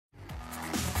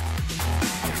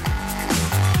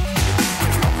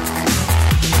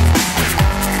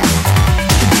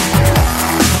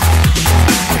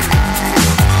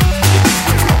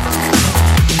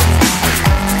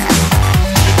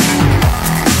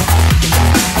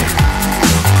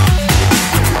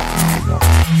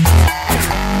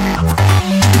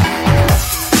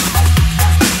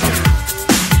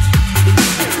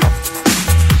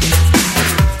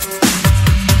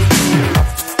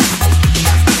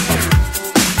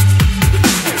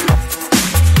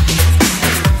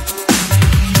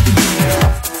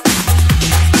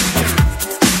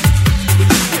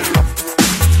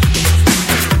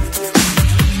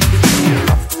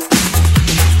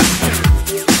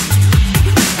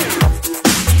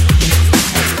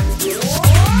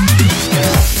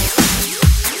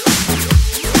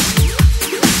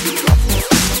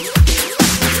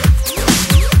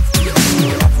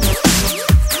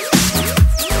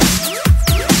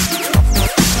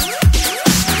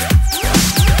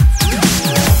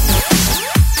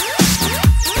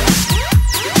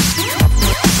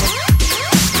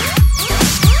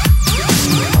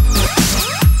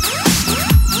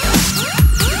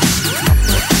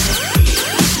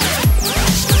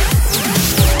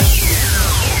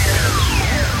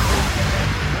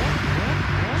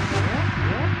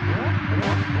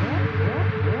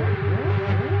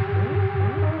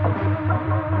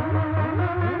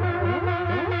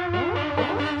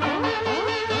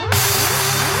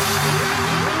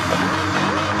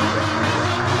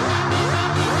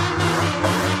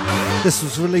This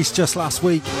was released just last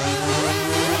week.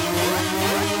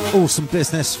 Awesome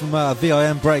business from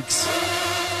VIM Breaks.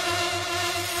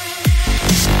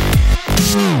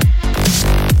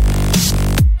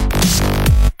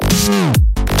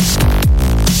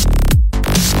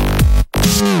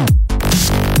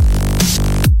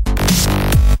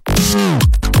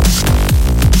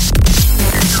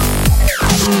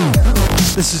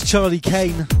 This is Charlie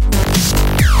Kane. A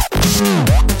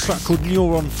track called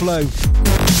Neuron Flow.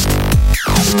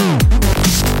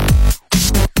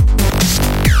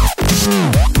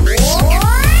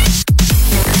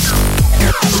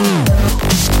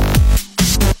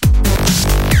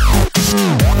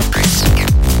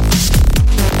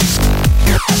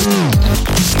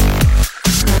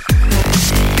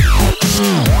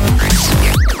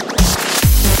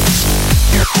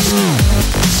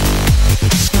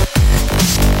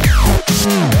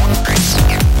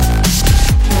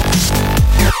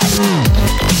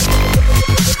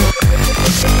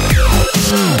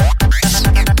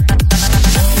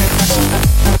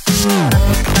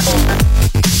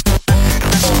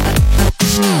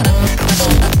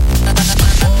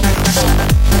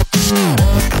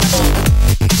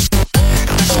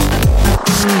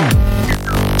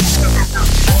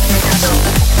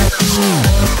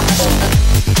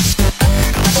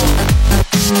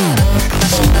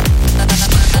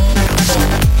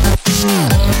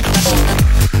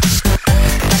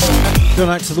 Going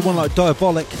out to the one like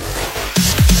Diabolic.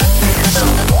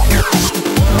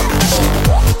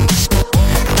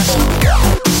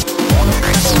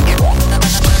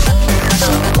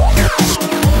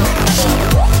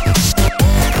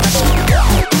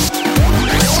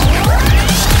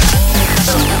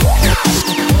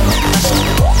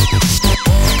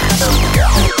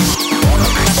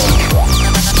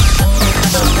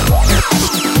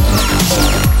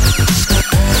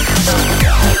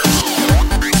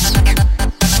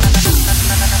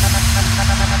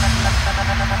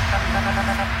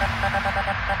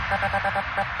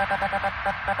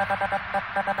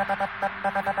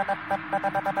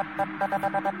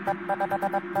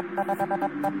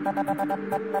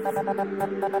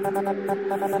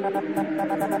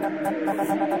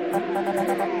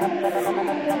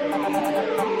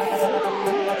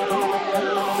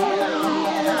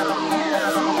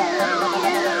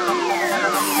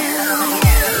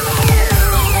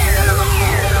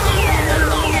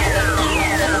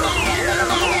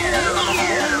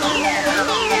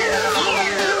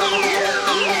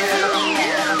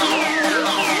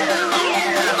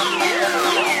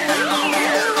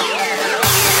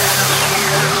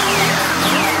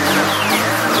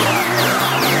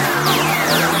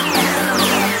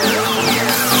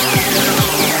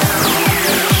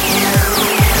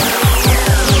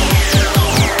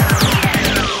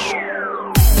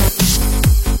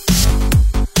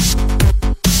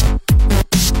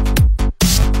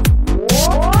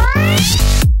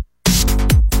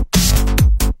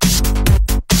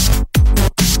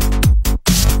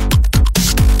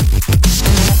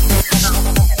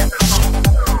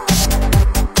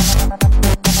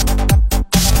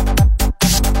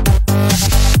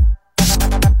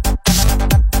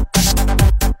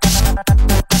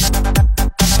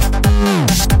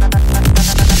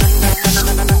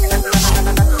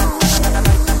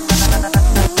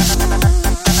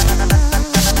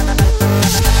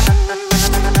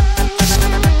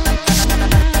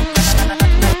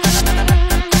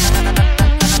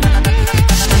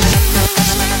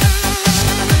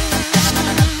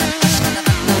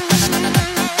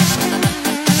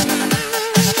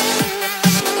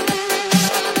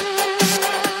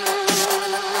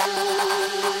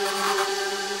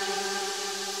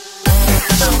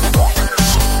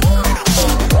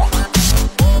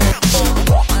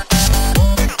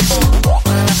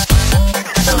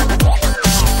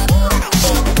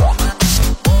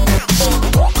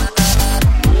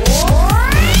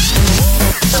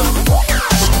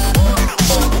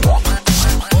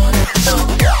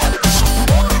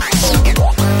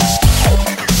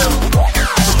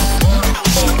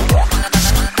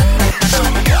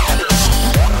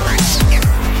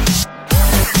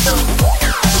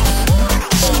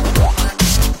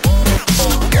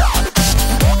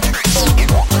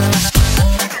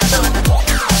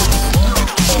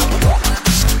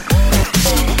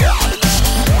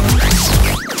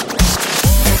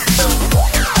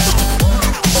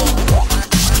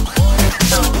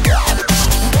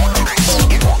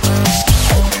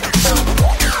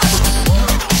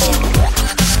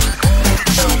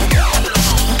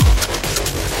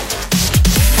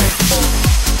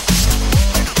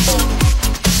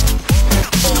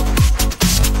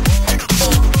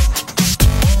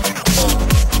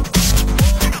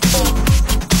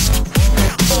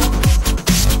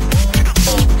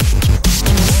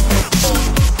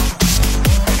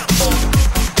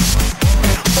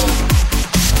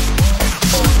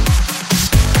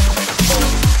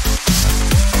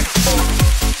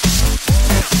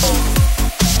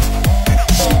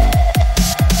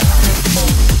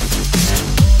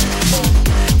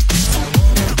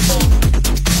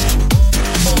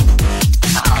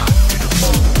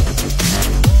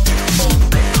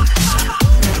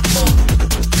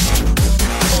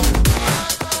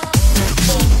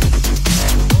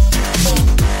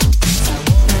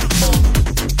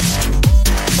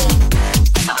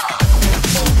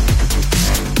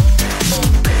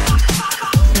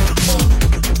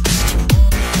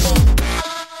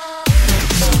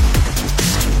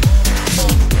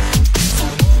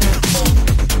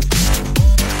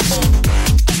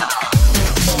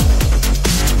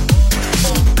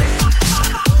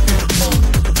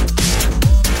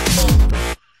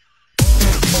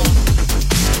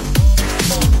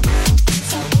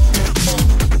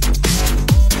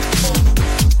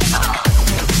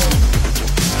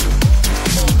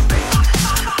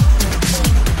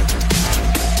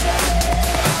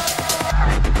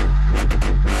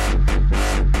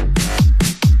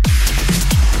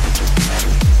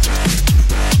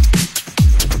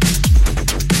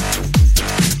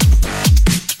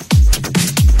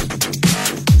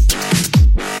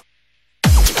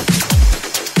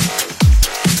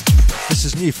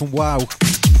 new from WoW.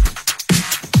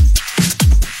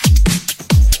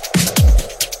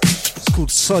 It's called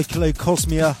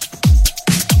Cyclocosmia.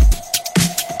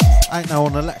 Out now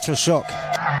on Electroshock.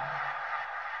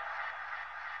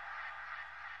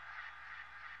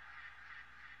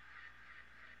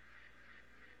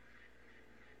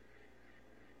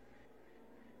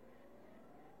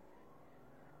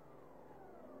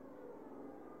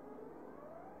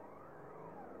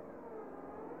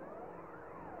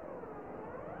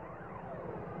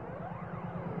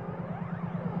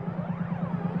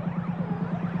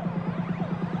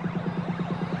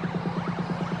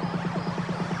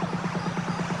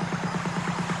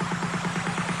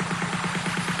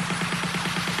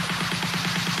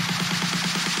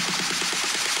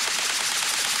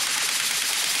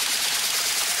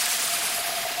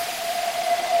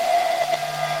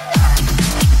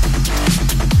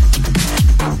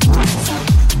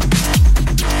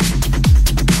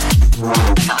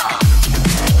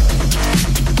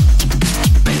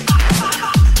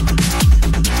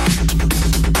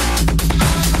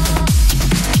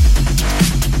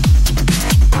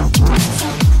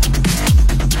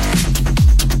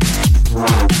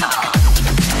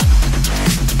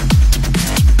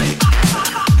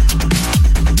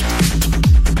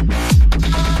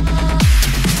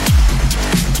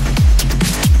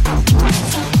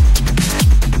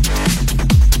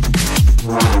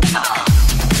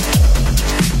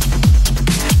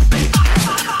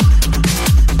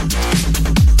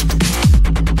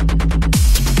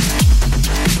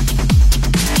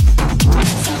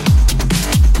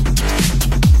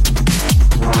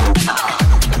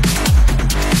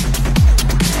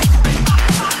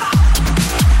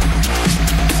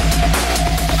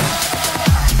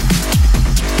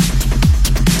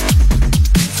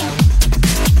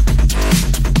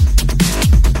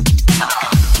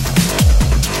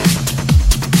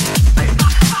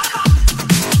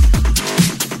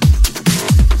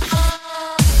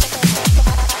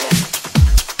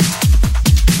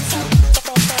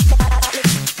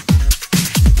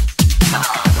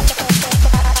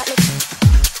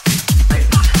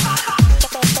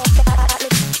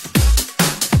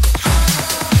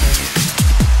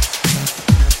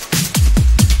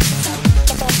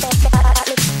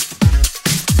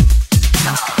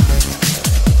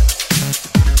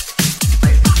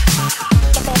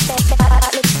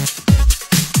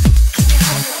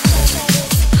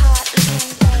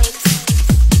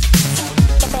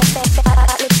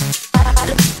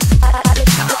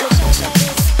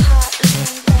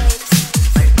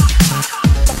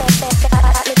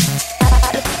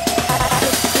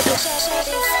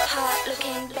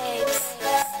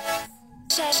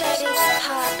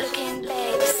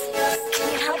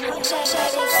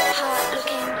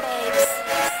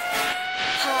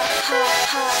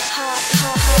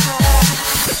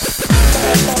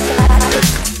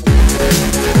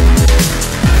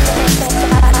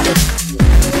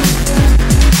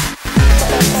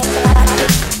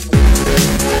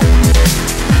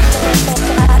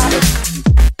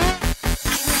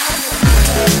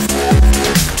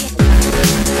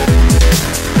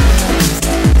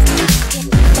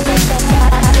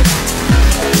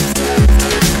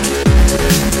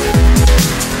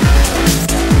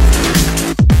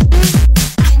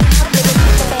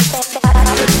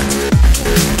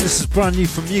 Brand new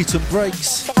from Mutant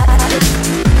Breaks.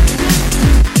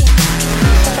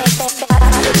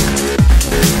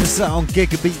 This is out on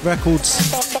Gigabeat Records.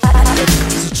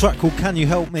 This is a track called Can You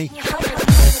Help Me?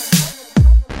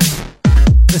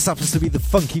 This happens to be the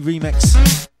funky remix.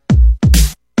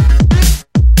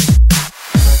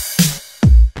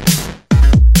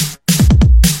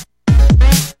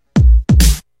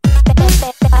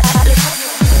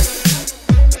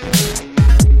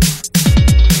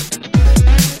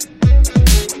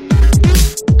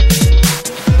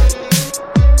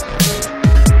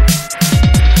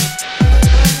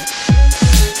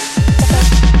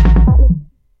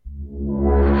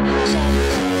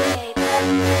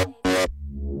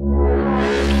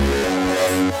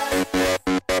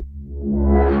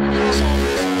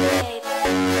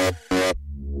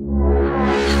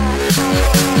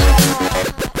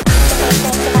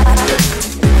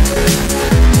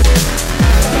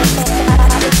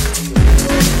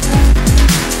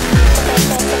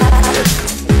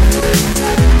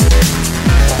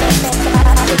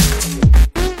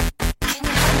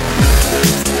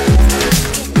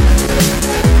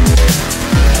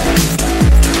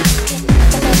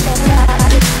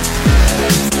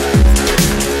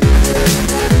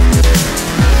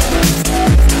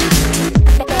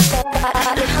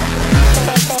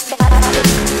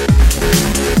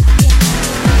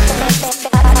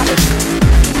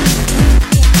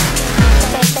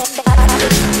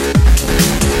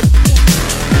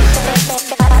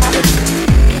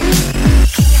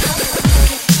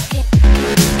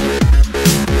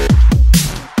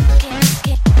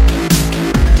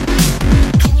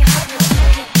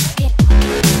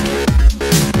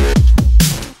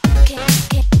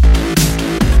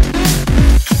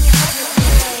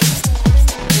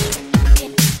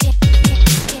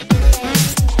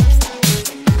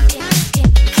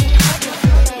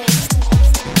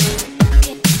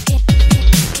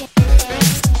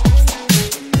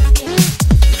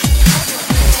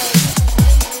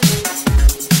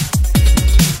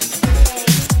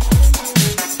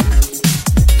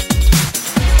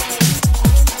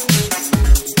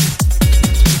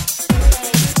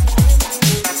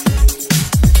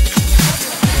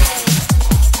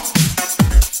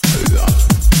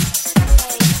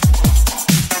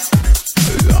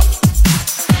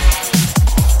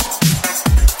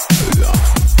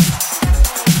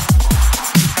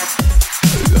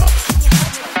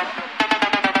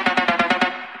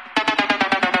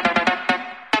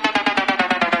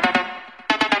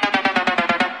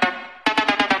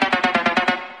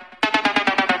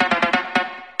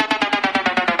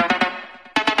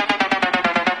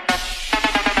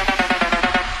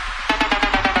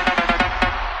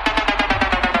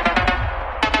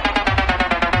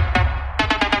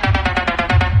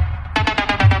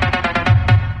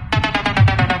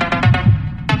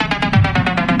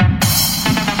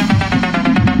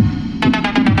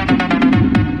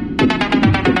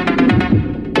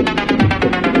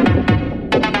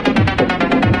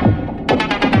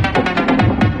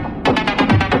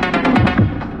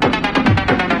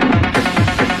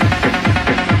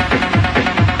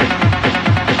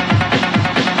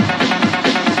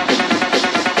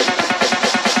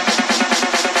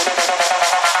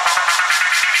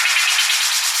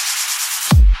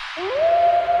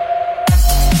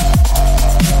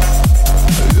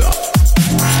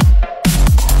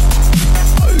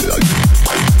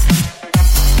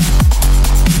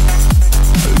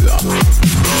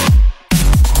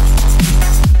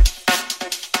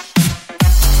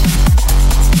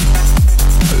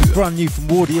 new from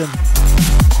Wardian.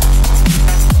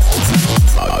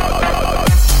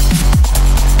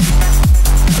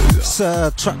 It's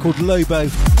a track called Lobo.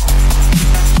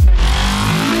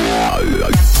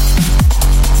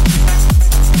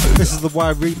 This is the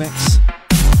Wire remix.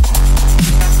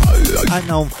 Out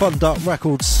now on Fun Dark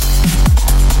Records.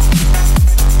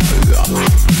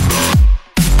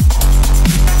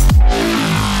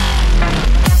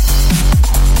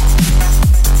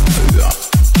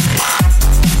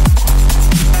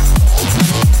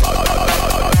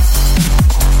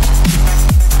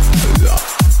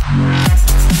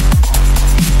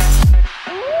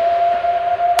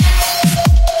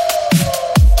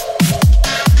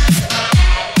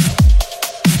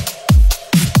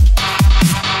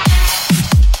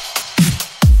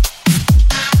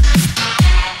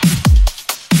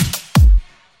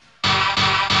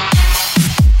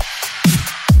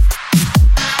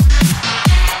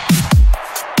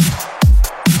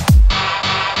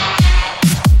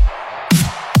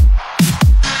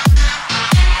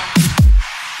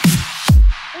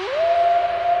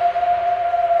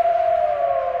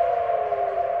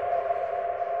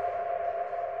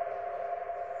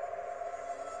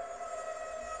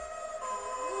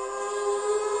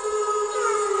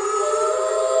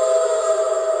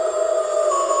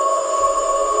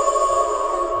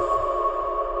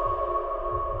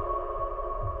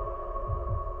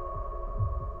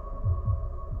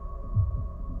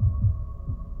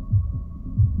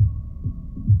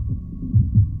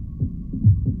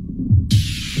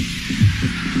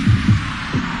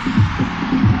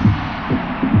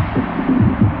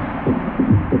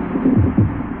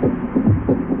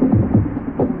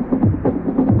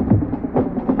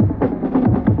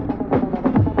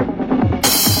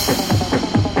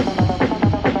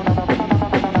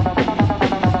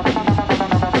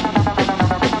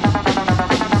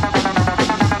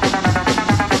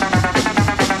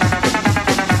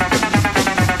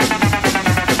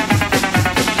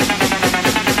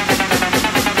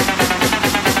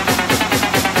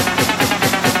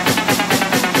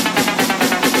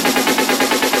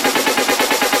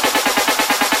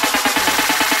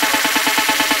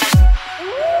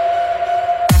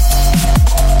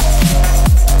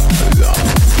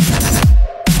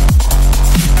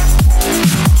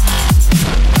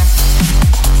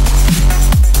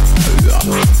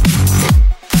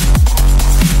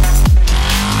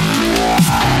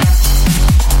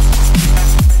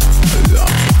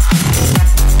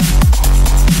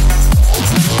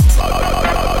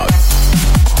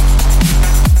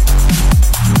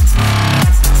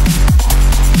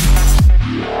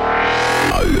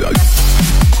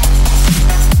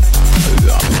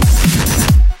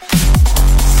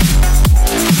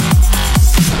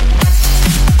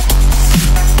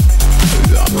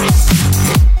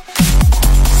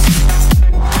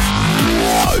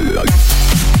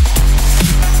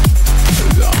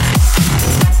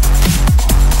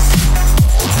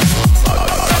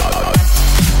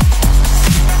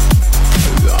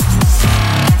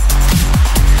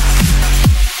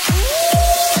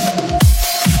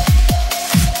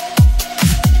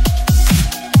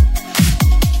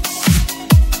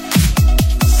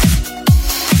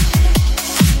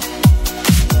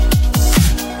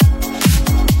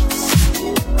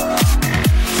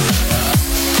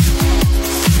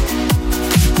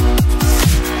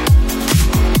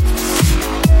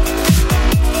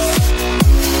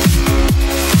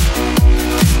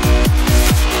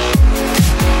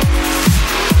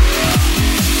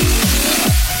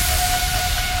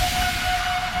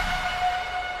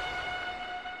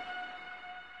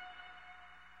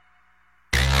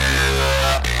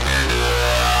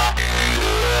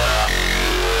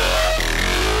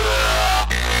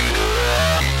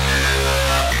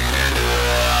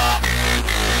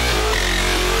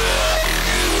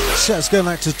 Shouts going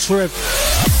out to Trev.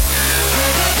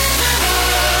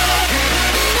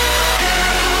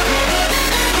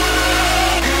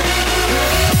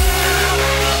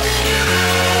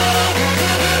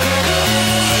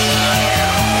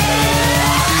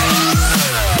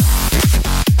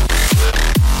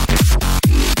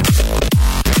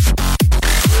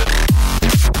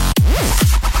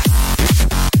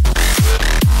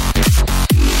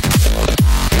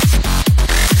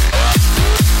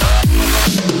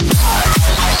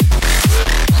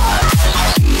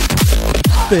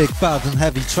 Big, bad and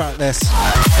heavy track this.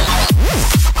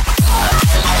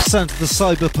 Sound of the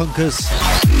Cyberpunkers.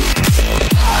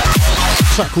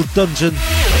 Track called Dungeon.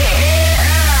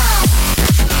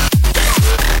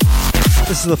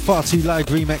 This is the Far Too Loud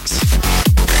remix.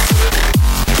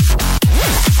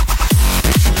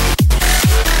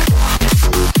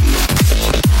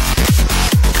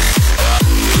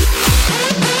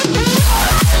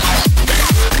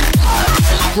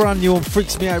 Brand new on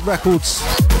Freaks Me Out Records.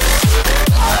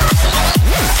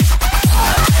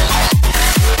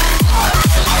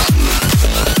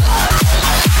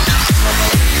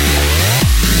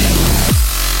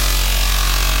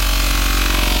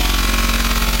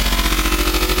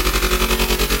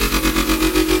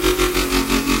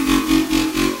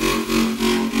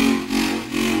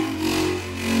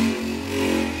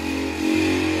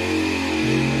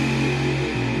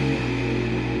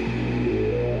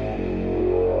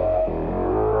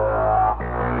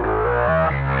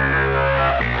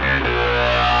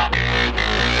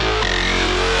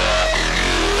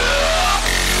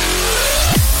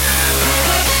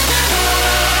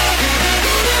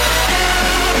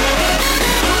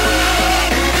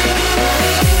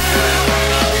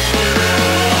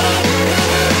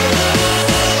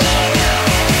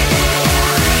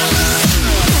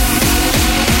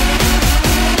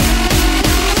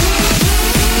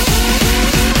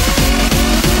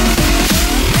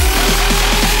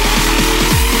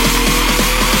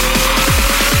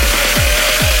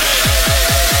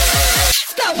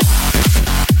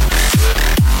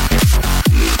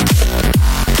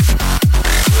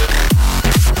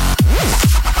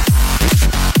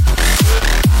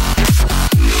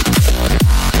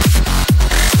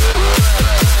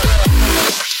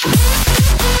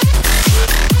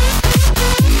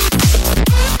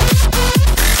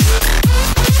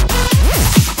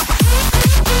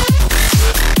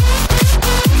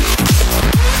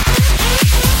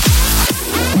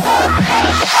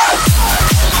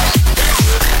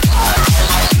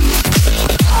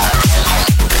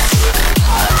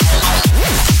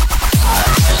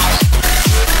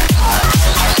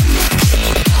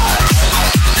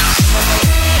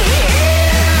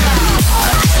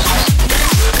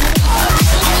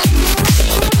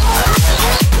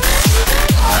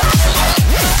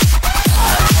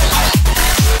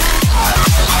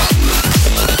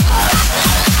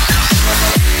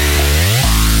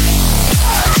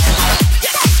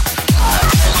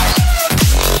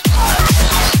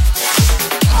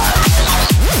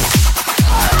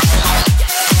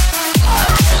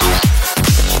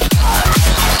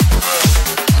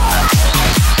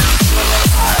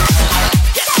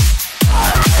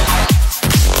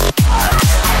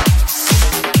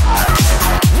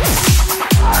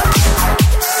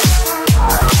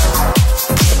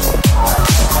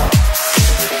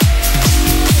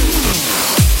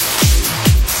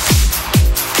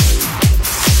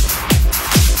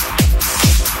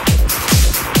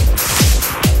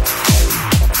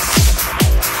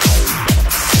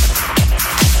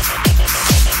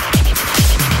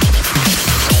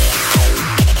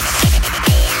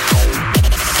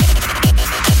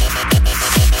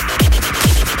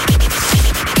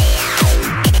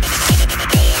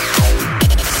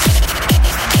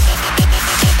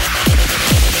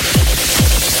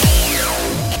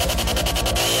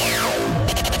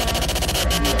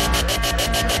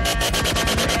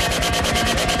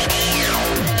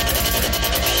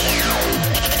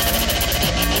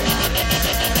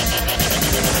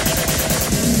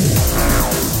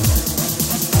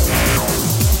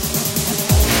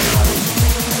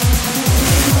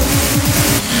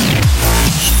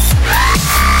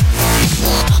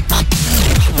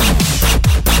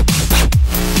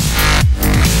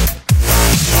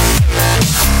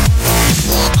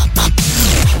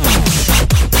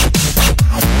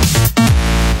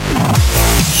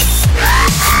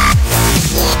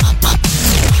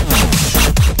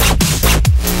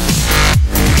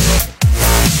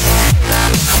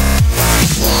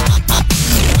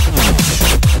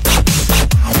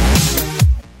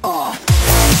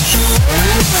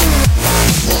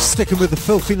 Sticking with the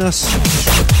filthiness.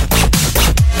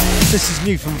 This is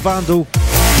new from Vandal.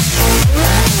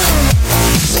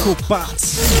 It's called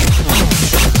Bats.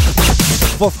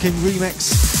 Vodkin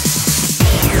remix.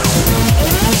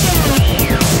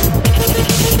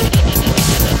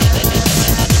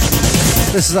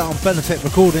 This is out on Benefit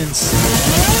Recordings.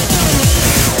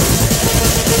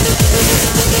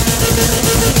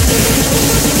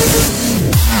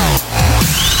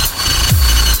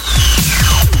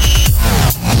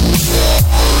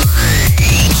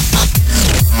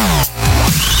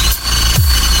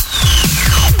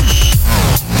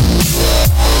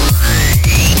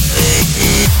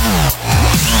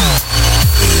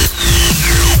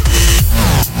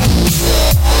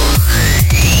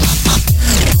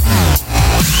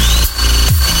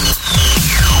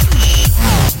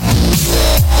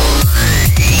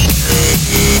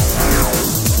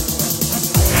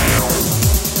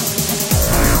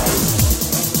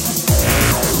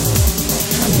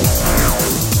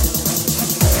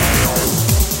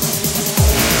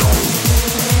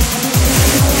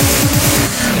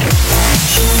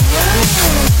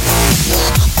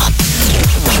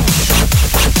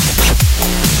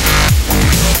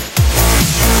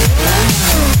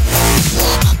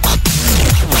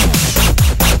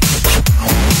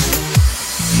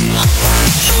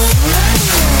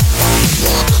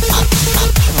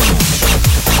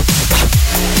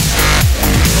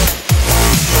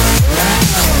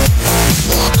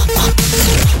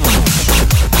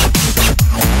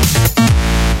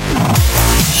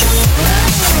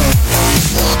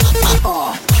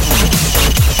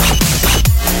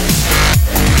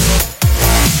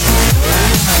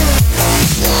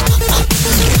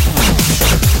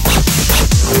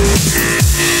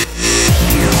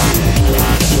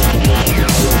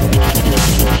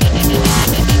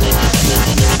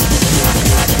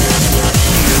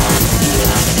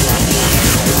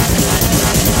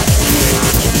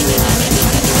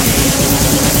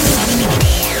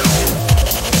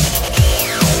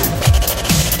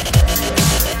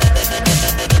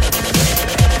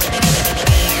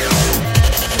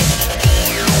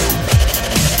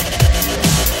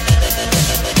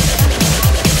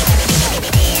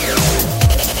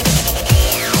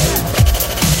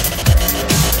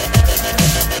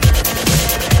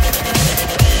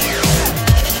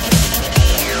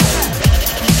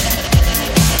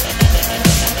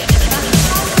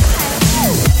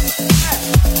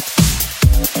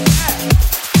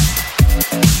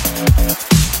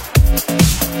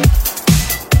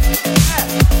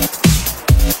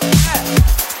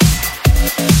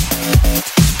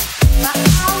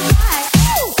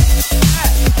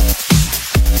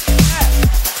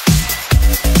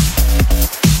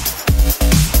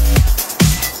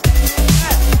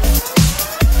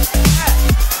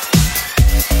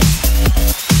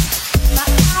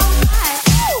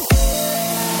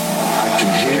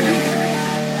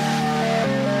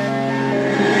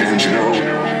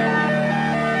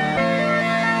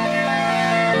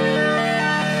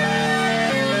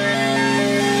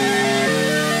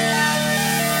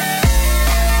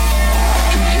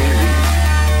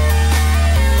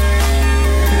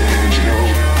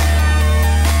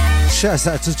 Shouts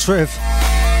out to Trev.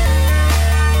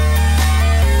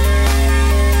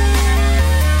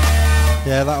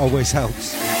 Yeah, that always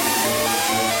helps.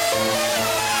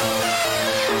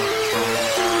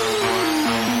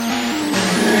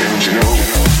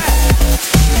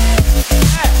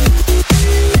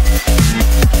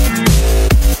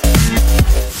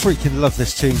 Freaking love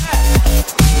this tune.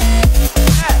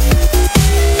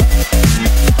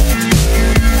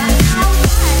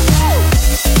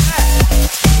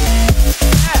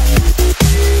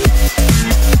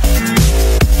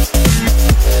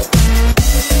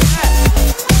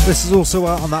 This is also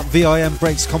out on that VIM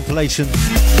Breaks compilation.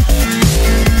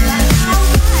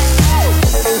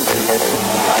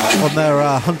 On their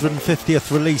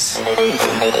 150th release.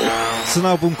 It's an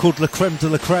album called La Creme de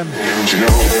la Creme.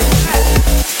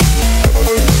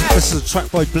 This is a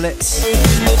track by Blitz.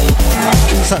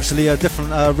 It's actually a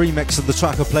different remix of the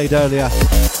track I played earlier.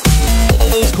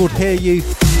 It's called Hear You.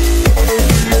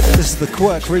 This is the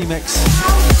Quirk remix.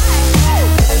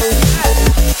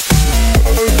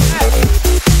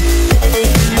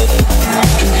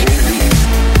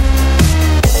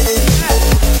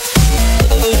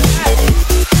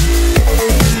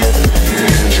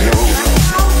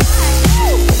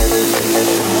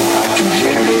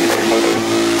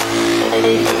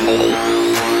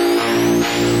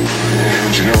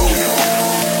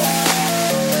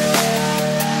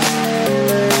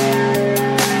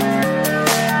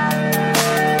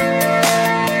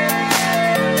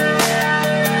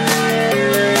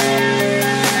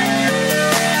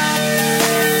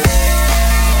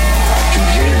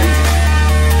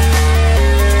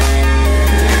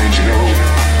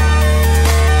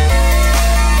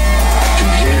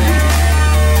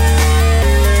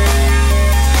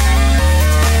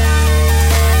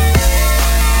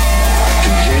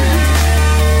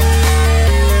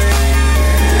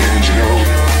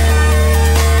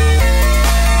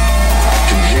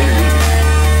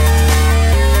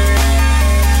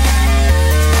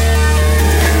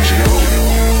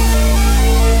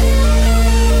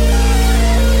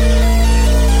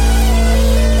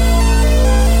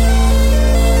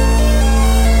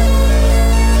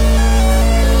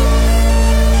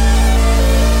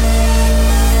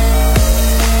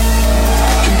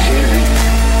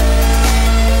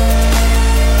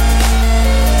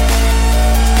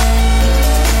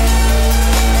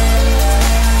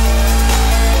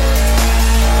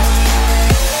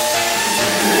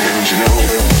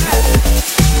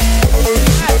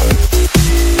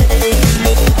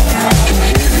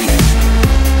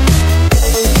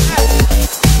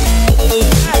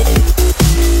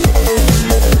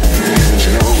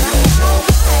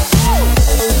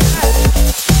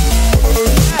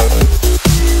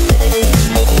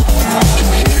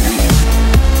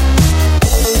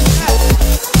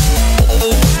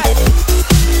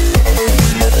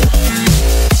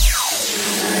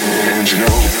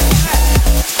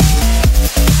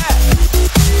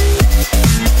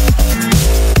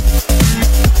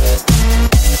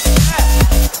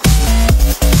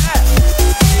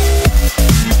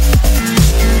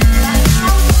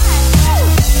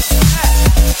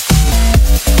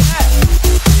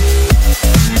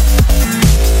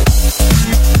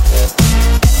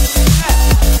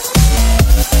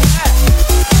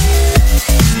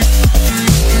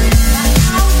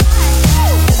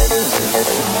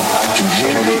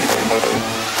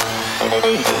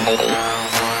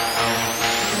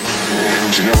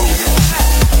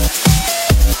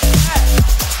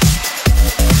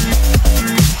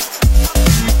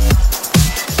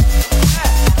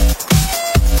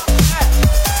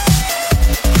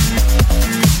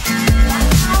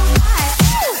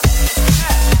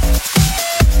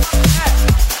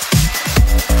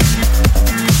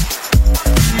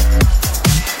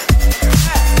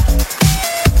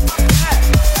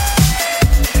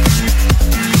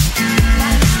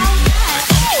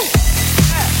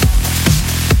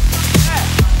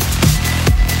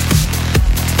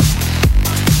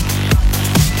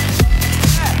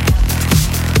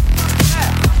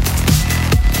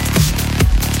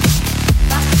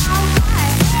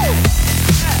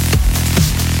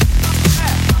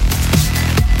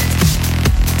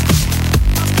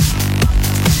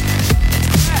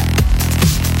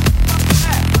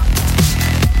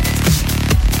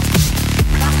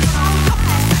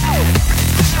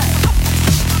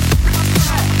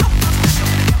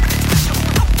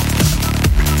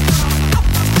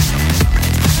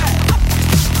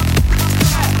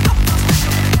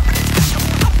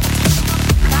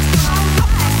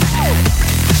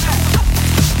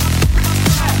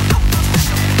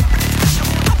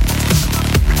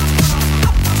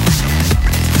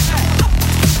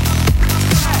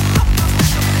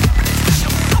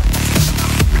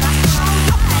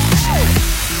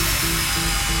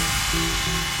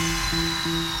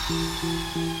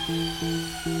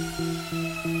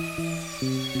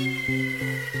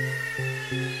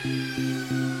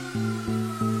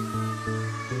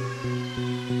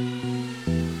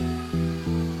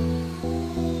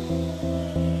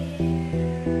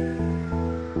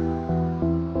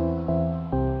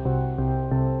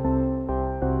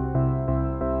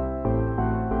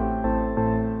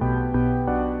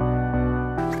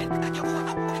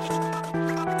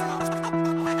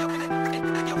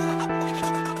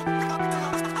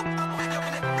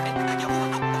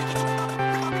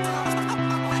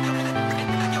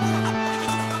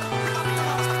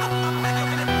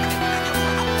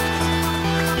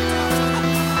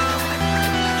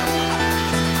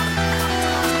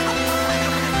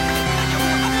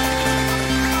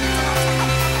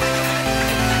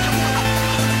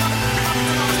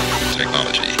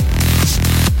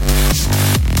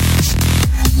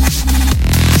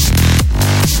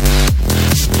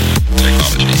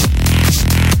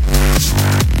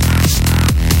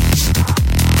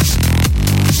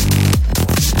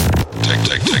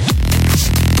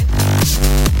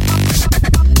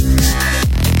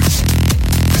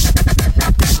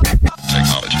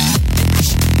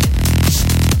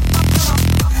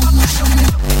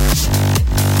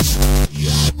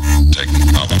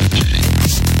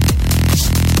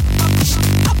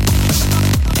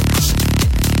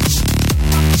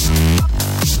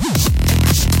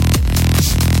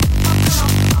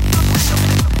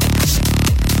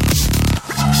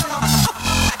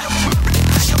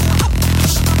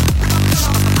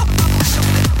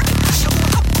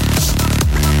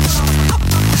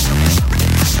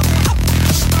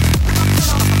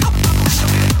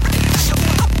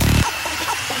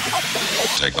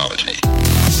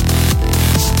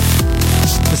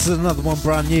 This is another one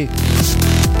brand new.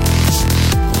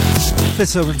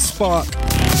 Fitter and Spark. A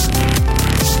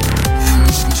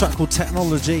track called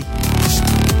Technology.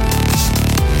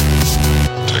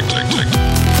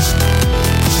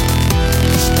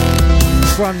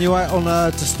 Brand new out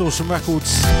on Distortion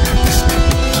Records.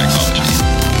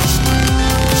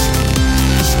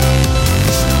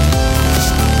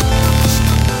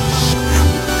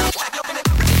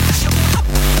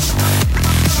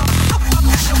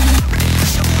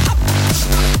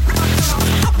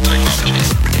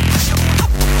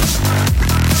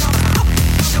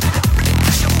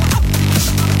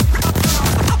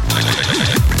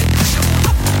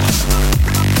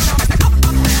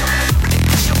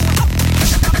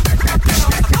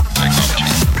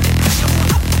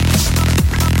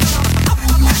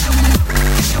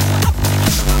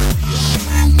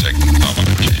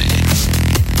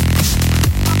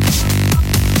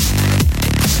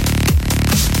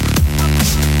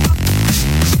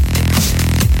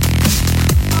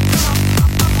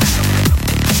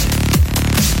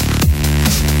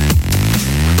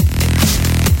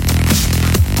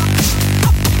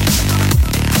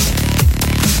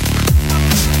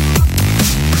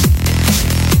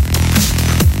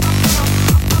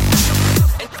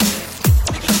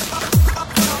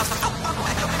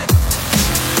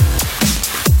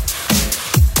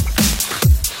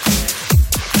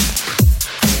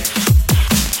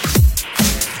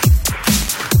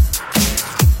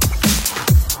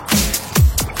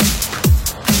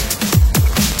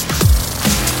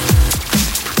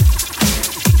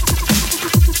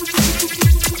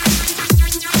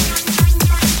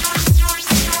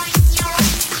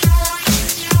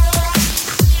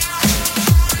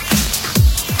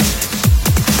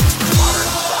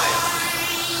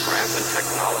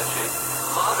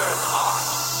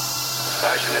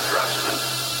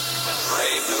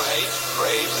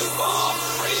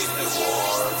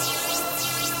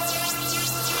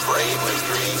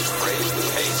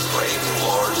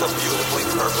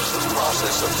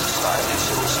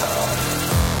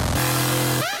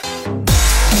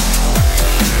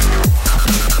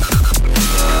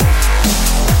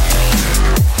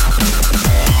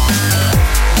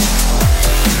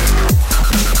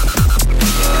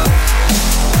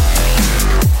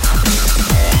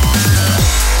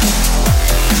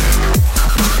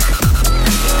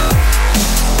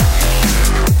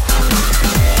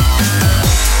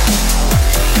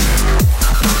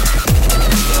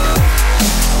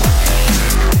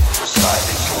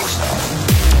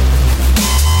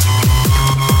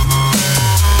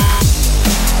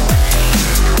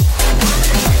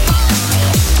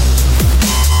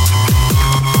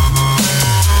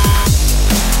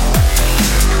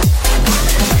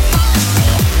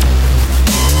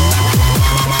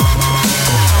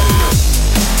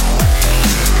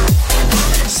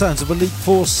 Sounds of Elite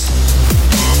Force.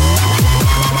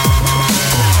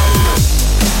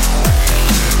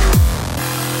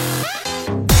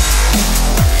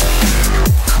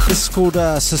 This is called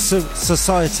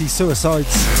Society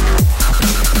Suicides.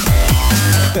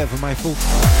 Bit of a mouthful.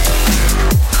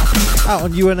 Out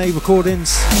on UNA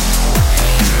Recordings.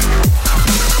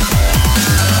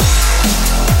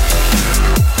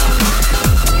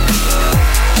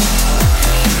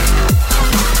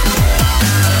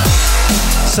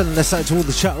 Sending this out to all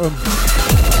the chat room.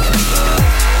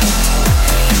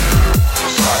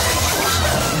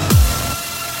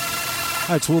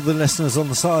 Out to all the listeners on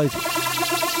the side.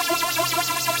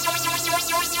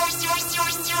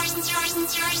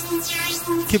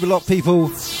 Keep it locked, people.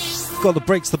 Got the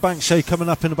Breaks the Bank show coming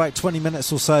up in about 20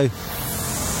 minutes or so. Modern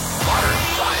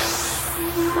science,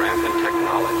 rampant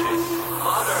technology,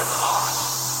 modern art,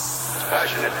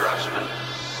 passionate draftsmen,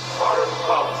 foreign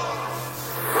power.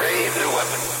 Brave new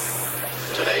weapon.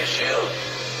 Today's shield.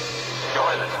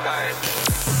 Join us, guys.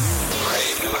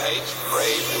 Brave new hate,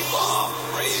 brave new bomb,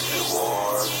 brave new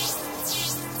wars.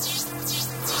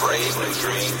 Brave new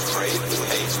dreams, brave new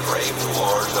hate, brave new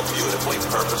wars. A beautifully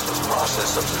purposeless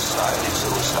process of society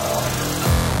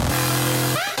suicide.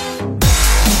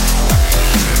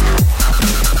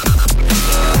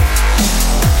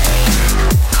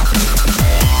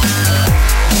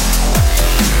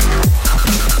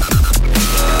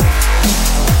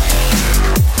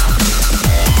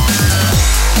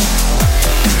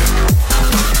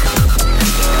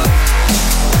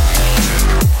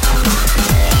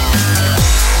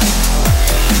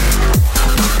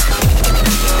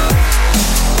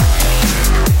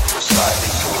 Society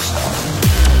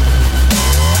suicide.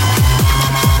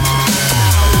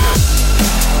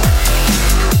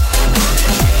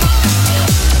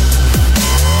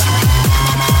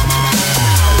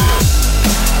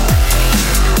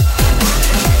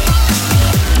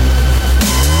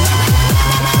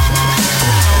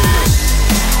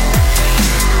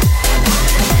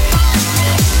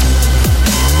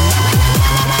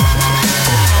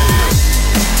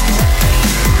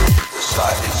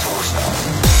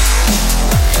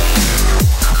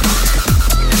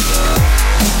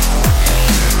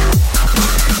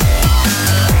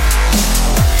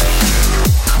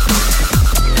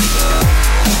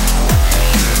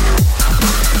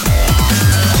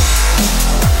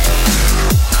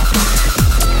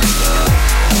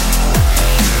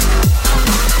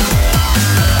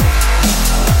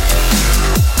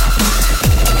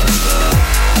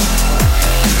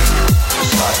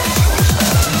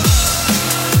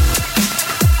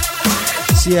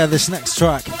 So yeah, this next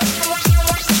track,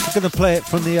 I'm gonna play it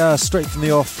from the straight from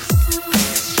the off.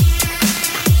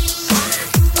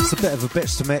 It's a bit of a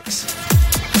bitch to mix,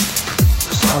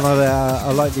 and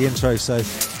I like the intro, so.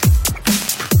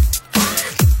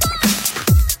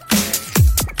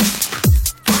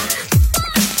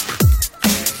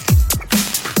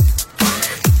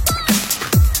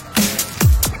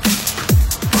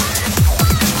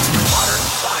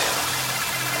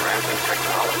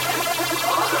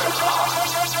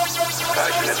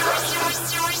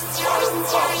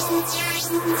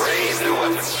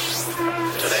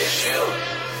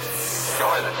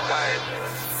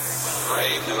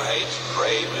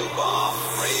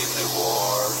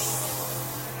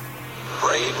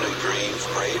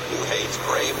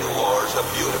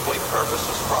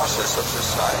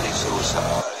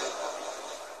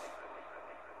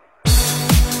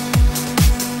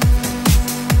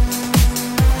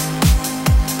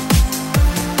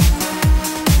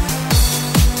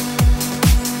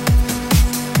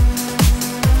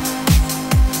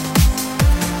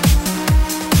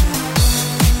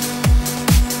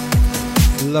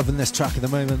 Loving this track at the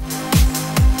moment.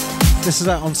 This is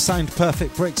out on Sound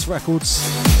Perfect Breaks Records.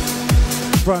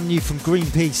 Brand new from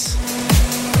Greenpeace.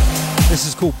 This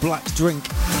is called Black Drink.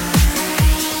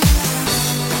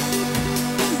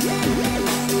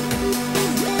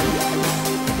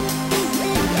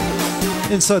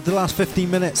 Inside the last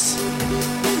 15 minutes,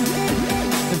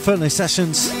 Inferno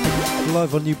sessions,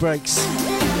 live on Nubreaks.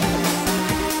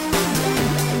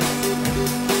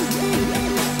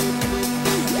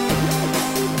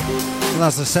 And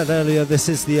as I said earlier, this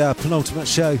is the penultimate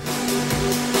show.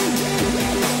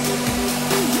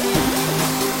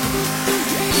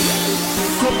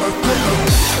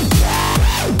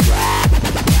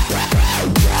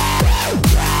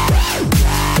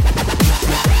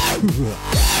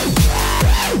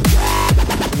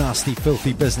 Nasty,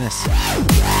 filthy business.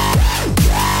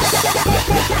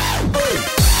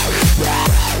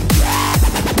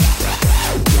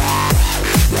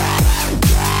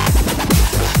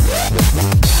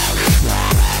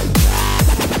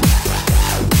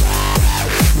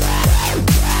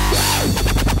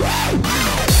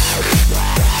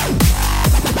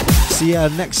 So yeah,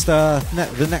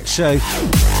 the next show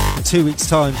in 2 weeks'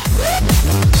 time.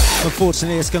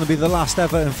 Unfortunately, it's going to be the last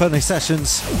ever Inferno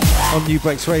sessions on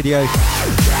Nubreaks Radio.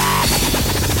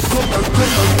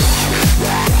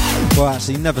 Well,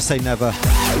 actually, never say never.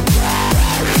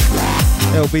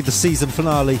 It'll be the season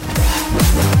finale.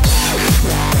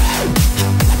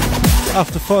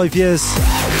 After 5 years,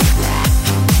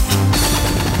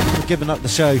 we're giving up the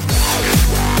show.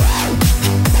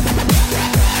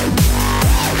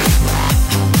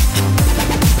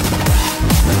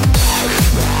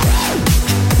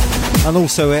 And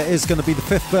also it is going to be the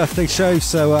 5th birthday show,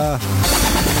 so it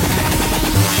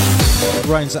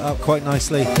rounds it up quite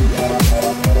nicely.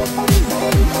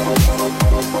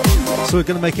 So we're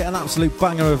going to make it an absolute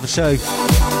banger of a show.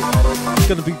 I'm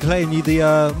going to be playing you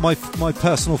the my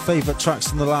personal favourite tracks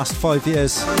from the last 5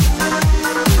 years.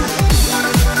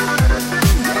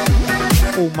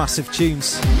 All massive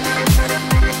tunes,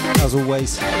 as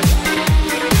always.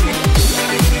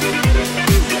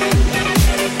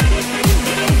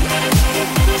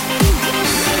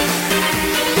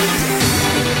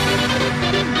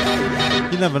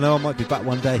 You never know, I might be back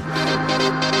one day.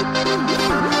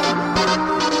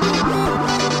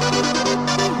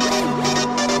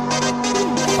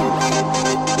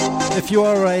 If you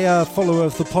are a follower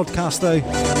of the podcast though,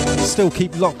 still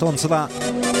keep locked onto that.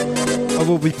 I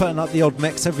will be putting up the odd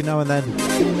mix every now and then.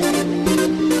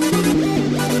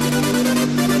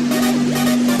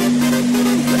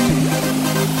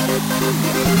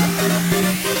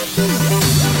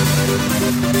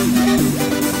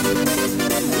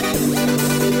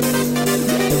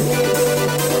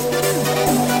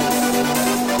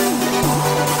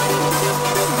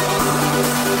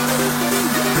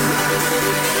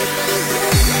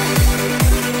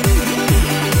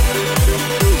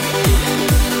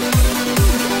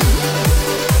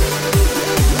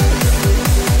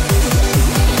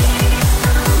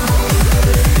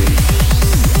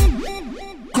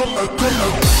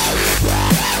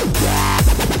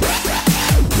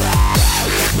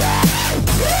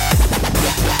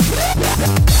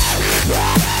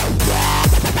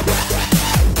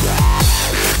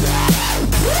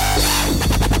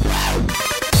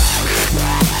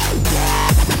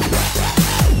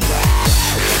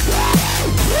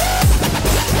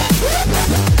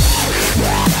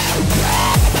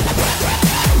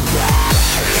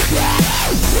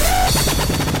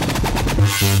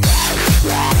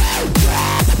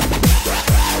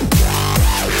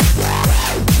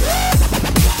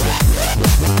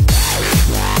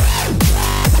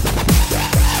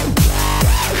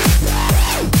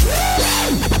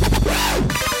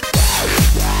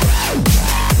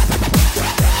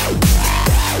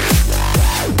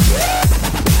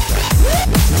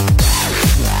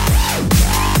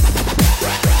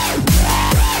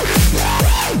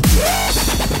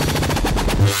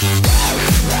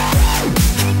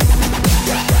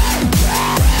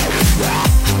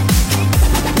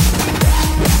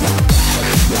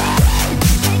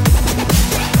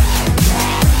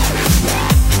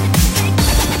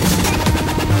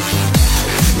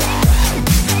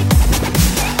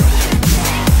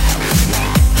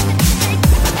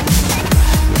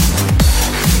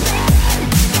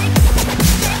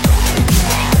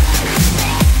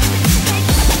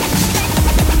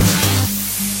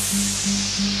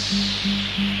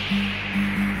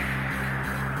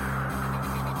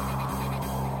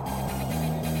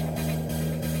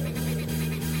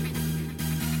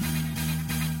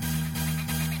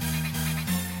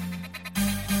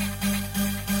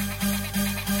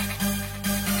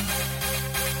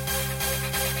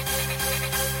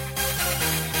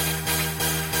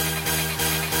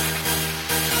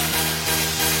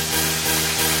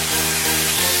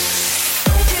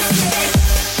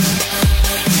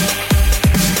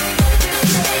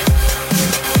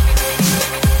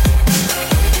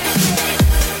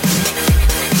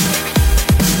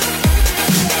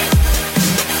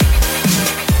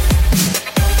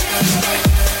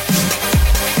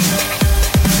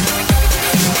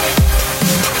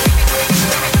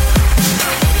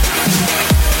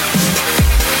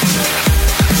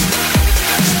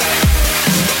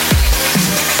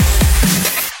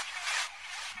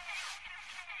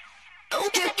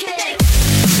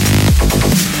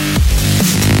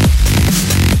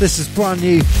 This is brand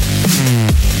new,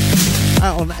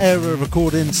 out on Era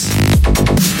Recordings.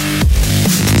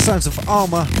 Sounds of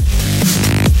Armour.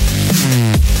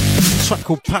 A track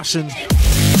called Passion.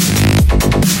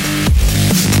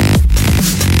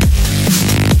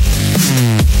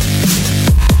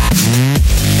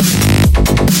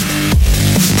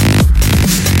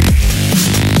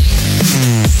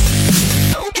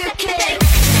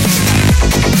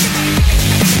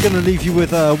 Gonna leave you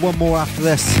with one more after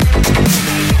this.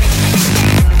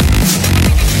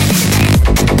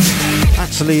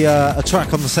 Actually, a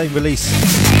track on the same release.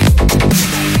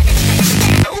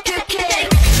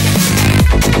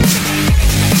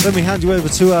 Then we hand you over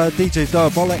to DJ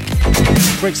Diabolic,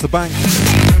 Breaks the Bank.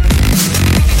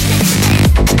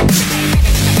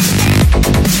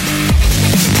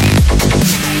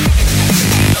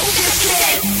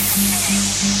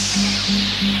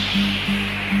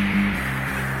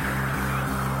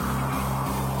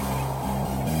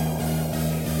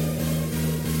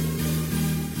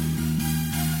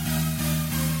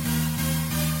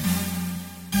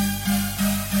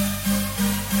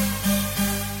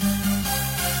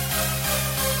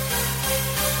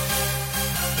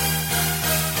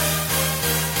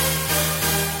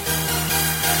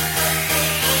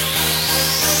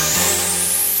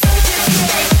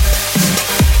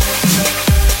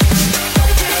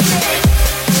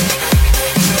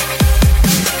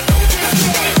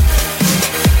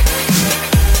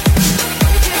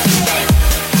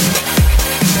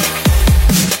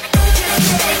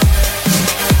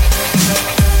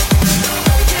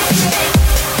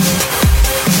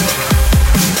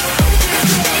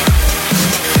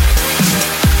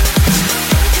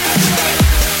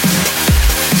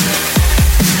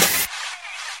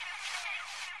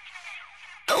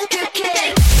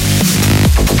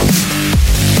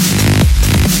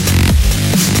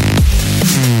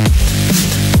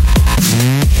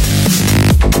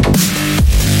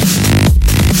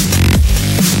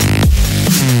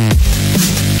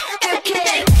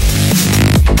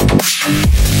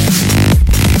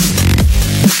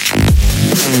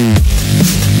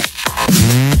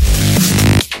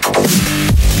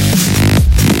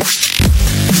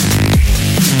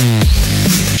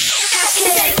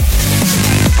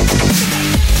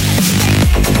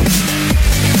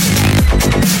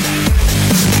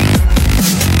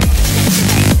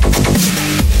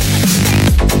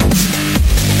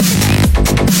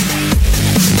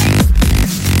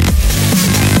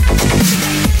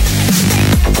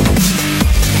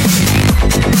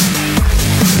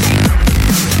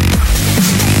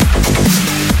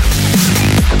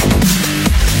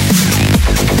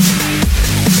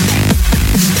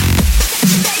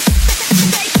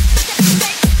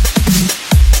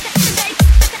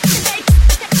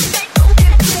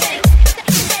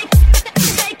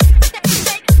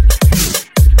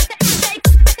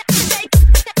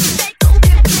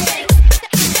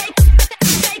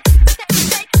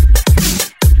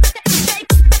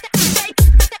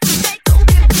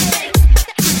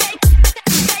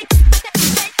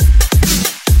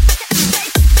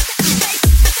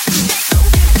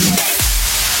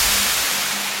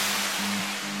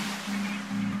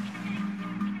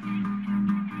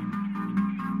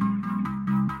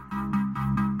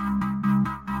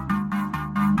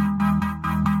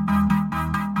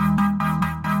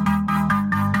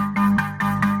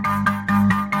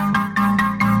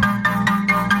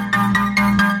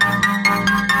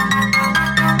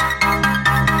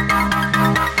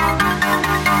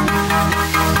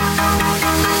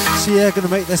 Yeah, gonna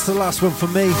make this the last one for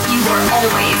me. You were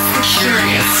always the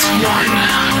curious one,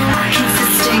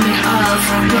 consisting of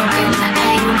broken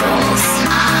angles.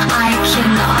 I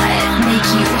cannot make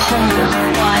you whole,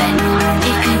 but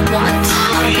if you want to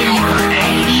be your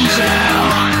angel,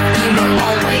 you were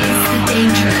always the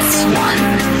dangerous one,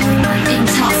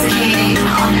 intoxicating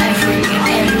on every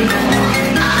angle.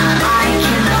 I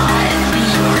cannot be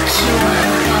your cure,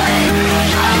 but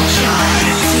I'll try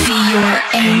to be your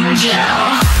angel.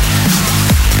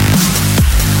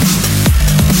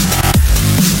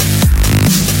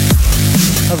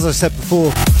 As I said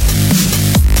before,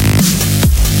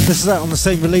 this is out on the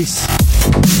same release.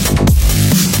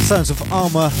 Sounds of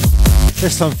Armour,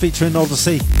 this time featuring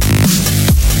Odyssey.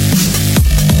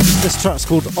 This track's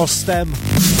called Ostem.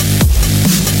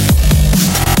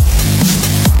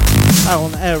 Out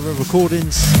on Era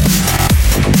Recordings.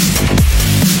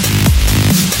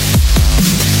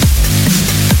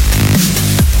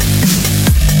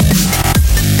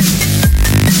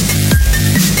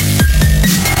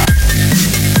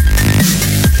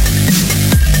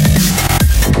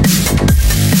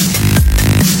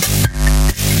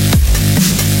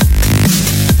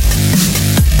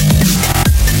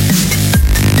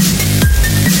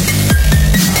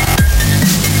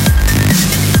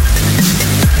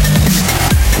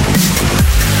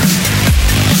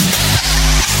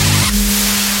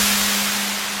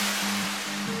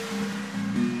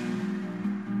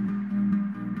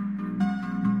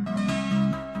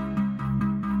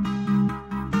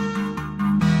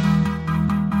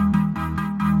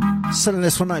 Sending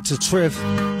this one out to Triv.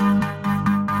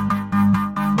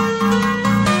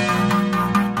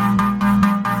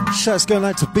 Shouts going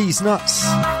out to Bees Nuts.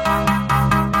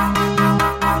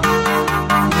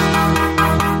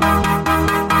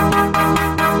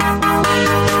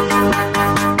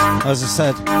 As I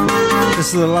said,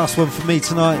 this is the last one for me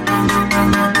tonight.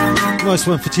 Nice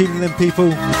one for tuning in,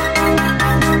 people.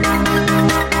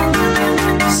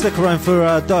 Stick around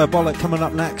for Diabolic coming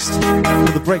up next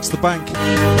with the Breaks the Bank.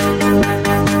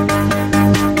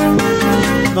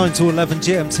 9 to 11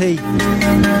 GMT.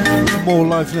 More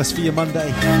liveliness for your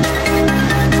Monday.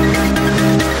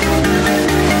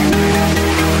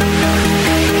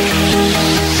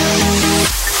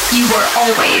 You were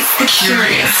always the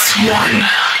curious one,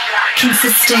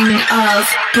 consisting of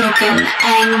broken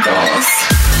angles.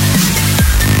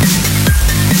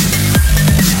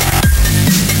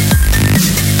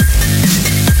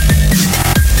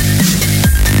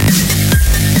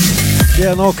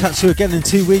 Yeah, and I'll catch you again in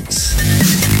 2 weeks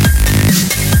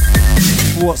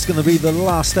for what's going to be the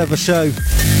last ever show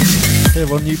here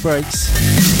on Nubreaks.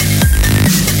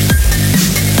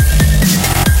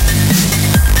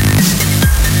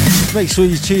 Make sure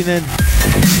you tune in.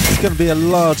 It's going to be a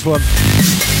large one.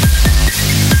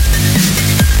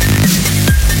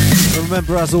 And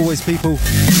remember, as always, people,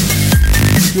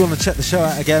 if you want to check the show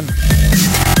out again,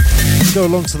 go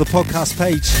along to the podcast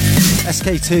page,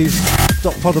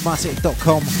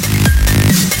 sk2.podomatic.com.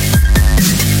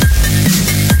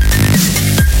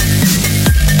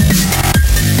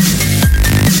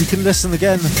 You can listen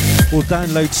again or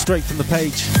download straight from the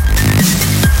page.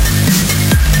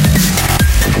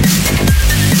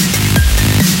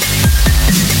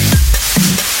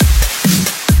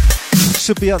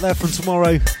 Should be up there from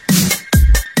tomorrow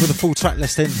with a full track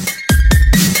listing.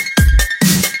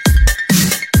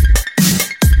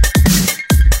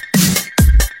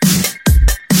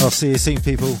 I'll see you soon,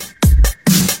 people.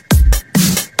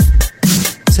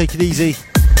 Take it easy.